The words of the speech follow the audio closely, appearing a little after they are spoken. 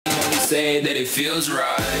say that it feels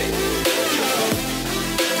right.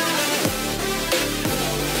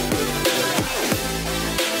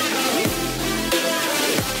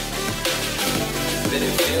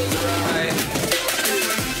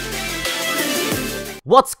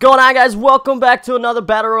 What's going on, guys? Welcome back to another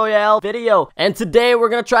Battle Royale video. And today we're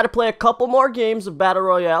going to try to play a couple more games of Battle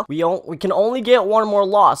Royale. We can only get one more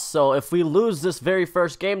loss, so if we lose this very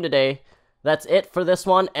first game today, that's it for this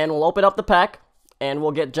one, and we'll open up the pack, and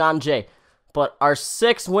we'll get John Jay. But our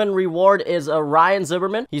 6-win reward is a Ryan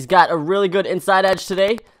Zimmerman. He's got a really good inside edge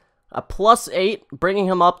today, a +8, bringing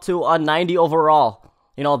him up to a 90 overall.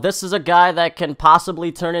 You know, this is a guy that can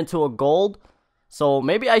possibly turn into a gold. So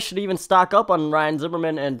maybe I should even stock up on Ryan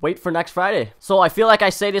Zimmerman and wait for next Friday. So I feel like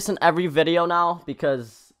I say this in every video now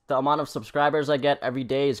because the amount of subscribers I get every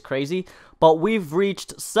day is crazy. But we've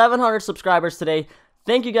reached 700 subscribers today.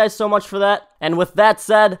 Thank you guys so much for that. And with that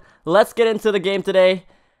said, let's get into the game today.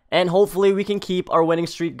 And hopefully we can keep our winning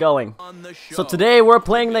streak going. So today we're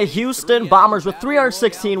playing the Houston Bombers with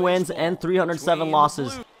 316 wins and 307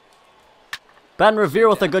 losses. Ben Revere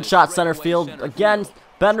with a good shot center field. Again,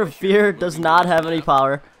 Ben Revere does not have any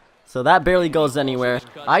power, so that barely goes anywhere.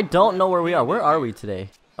 I don't know where we are. Where are we today?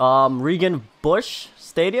 Regan Bush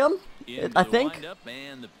Stadium, I think.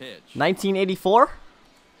 1984.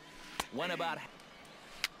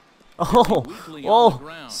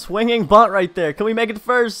 Oh, swinging bunt right there. Can we make it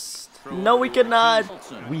first? No, we cannot.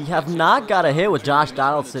 We have not got a hit with Josh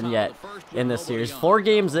Donaldson yet in this series. 4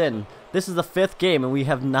 games in. This is the 5th game, and we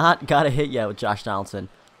have not got a hit yet with Josh Donaldson.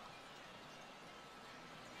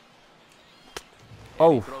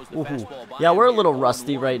 Oh, yeah, we're a little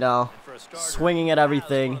rusty right now. Swinging at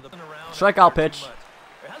everything. Strikeout pitch.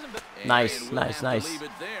 Nice, nice, nice.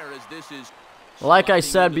 Like I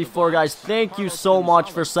said before, guys, thank you so much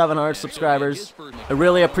for 700 subscribers. I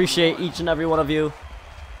really appreciate each and every one of you.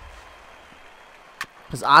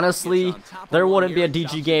 Because honestly, there wouldn't be a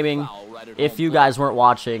DG Gaming if you guys weren't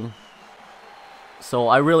watching. So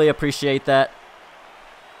I really appreciate that.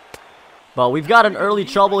 But we've got an early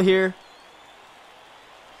trouble here.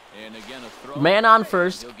 Man on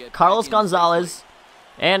first, Carlos Gonzalez,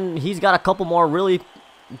 and he's got a couple more really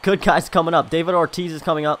good guys coming up. David Ortiz is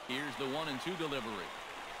coming up.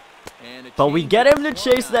 But we get him to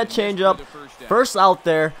chase that changeup. First out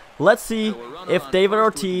there. Let's see if David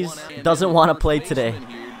Ortiz doesn't want to play today.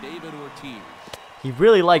 He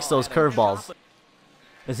really likes those curveballs.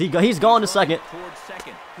 He's going to second.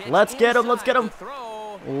 Let's get him, let's get him.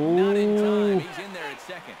 Ooh.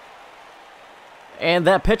 And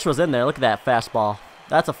that pitch was in there. Look at that fastball.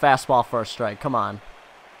 That's a fastball for a strike. Come on.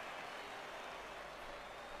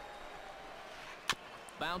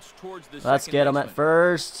 Let's get him at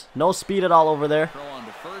first. No speed at all over there.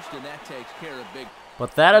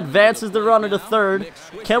 But that advances the runner to third.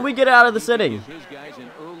 Can we get out of this inning?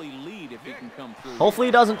 Hopefully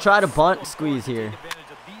he doesn't try to bunt squeeze here.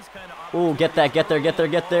 Ooh, get that. Get there, get there,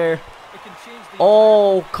 get there.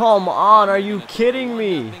 Oh, come on. Are you kidding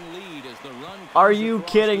me? Are you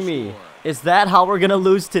kidding me? Is that how we're gonna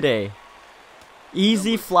lose today?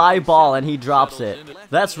 Easy fly ball and he drops it.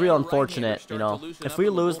 That's real unfortunate, you know. If we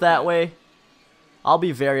lose that way, I'll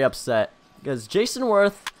be very upset. Because Jayson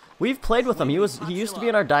Werth, we've played with him. He used to be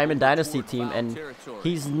in our Diamond Dynasty team and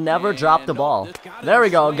he's never dropped the ball. There we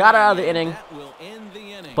go. Got out of the inning.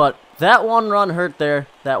 But that one run hurt there.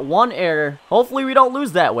 That one error. Hopefully we don't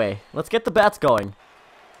lose that way. Let's get the bats going.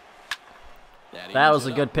 That was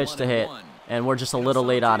a good pitch to hit. And we're just a little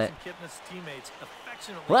late on it.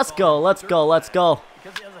 Let's go, let's go, let's go.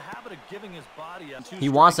 He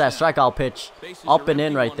wants that strikeout pitch up and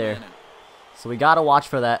in right there. So we got to watch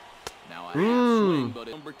for that.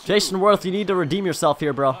 Jayson Werth, you need to redeem yourself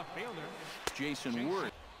here, bro.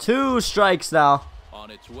 2 strikes now.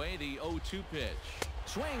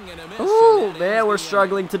 Ooh, man, we're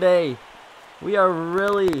struggling today. We are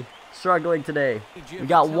really struggling today. We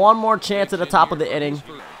got one more chance at the top of the inning.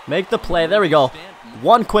 Make the play. There we go.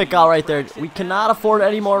 One quick out right there. We cannot afford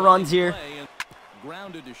any more runs here.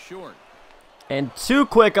 And 2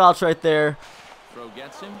 quick outs right there.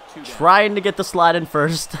 Trying to get the slide in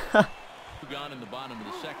first.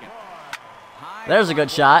 There's a good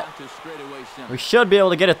shot. We should be able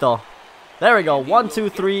to get it though. There we go. 1, 2,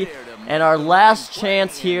 3. And our last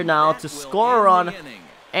chance here now to score a run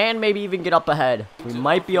and maybe even get up ahead. We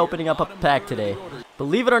might be opening up a pack today.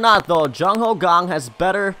 Believe it or not though, Jung Ho Gong has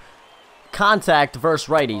better contact versus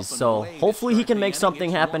righties. So hopefully he can make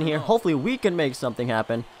something happen here. Hopefully we can make something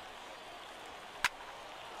happen.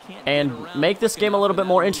 And make this game a little bit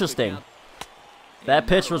more interesting. That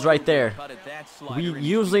pitch was right there. We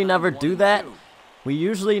usually never do that. We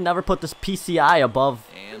usually never put this PCI above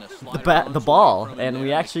the ball, and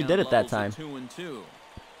we actually did it that time.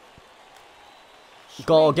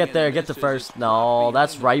 Goal, get there, get the first. No,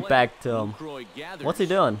 that's right back to him. What's he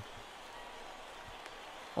doing?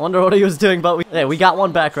 I wonder what he was doing, but we got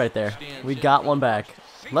one back right there. We got one back.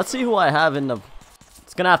 Let's see who I have in the...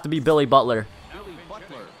 It's going to have to be Billy Butler.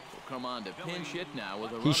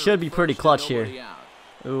 He should be pretty clutch here.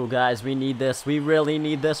 Ooh, guys, we need this. We really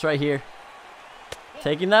need this right here.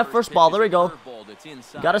 Taking that first ball. There we go.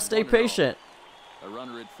 Got to stay patient.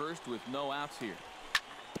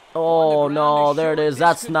 Oh, no, there it is.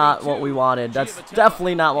 That's not what we wanted. That's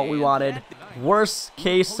definitely not what we wanted. Worst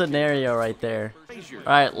case scenario right there. All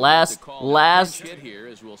right, last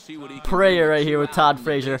prayer right here with Todd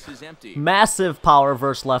Frazier. Massive power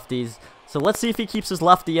versus lefties. So let's see if he keeps his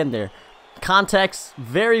lefty in there. Contact's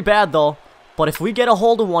very bad, though. But if we get a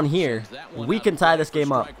hold of one here, we can tie this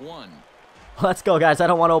game up. Let's go, guys. I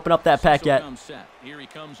don't want to open up that pack yet.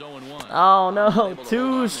 Oh, no.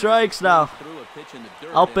 2 strikes now.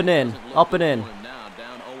 Up and in. Up and in.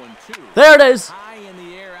 There it is.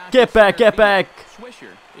 Get back. Get back.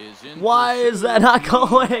 Why is that not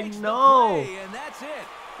going? No.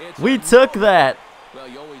 We took that.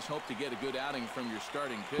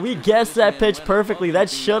 We guessed that pitch perfectly. That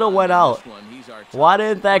should have went out. Why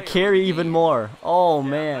didn't that carry even more? Oh,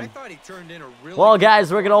 man. Well,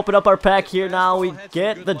 guys, we're going to open up our pack here now. We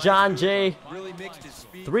get the John Jay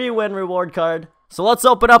 3-win reward card. So let's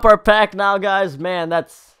open up our pack now, guys. Man,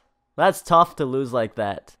 that's tough to lose like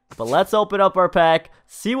that. But let's open up our pack,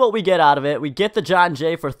 see what we get out of it. We get the John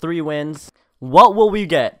Jay for 3 wins. What will we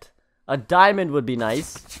get? A diamond would be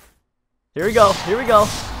nice. Here we go. Here we go.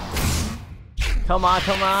 Come on,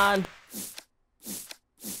 come on.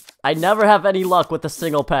 I never have any luck with the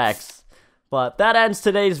single packs. But that ends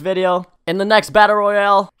today's video. In the next Battle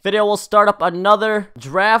Royale video, we'll start up another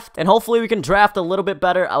draft. And hopefully we can draft a little bit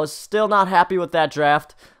better. I was still not happy with that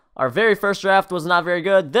draft. Our very first draft was not very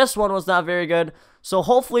good. This one was not very good. So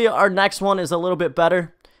hopefully our next one is a little bit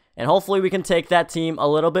better. And hopefully we can take that team a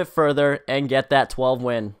little bit further and get that 12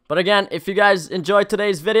 win. But again, if you guys enjoyed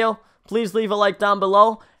today's video, please leave a like down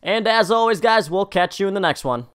below. And as always, guys, we'll catch you in the next one.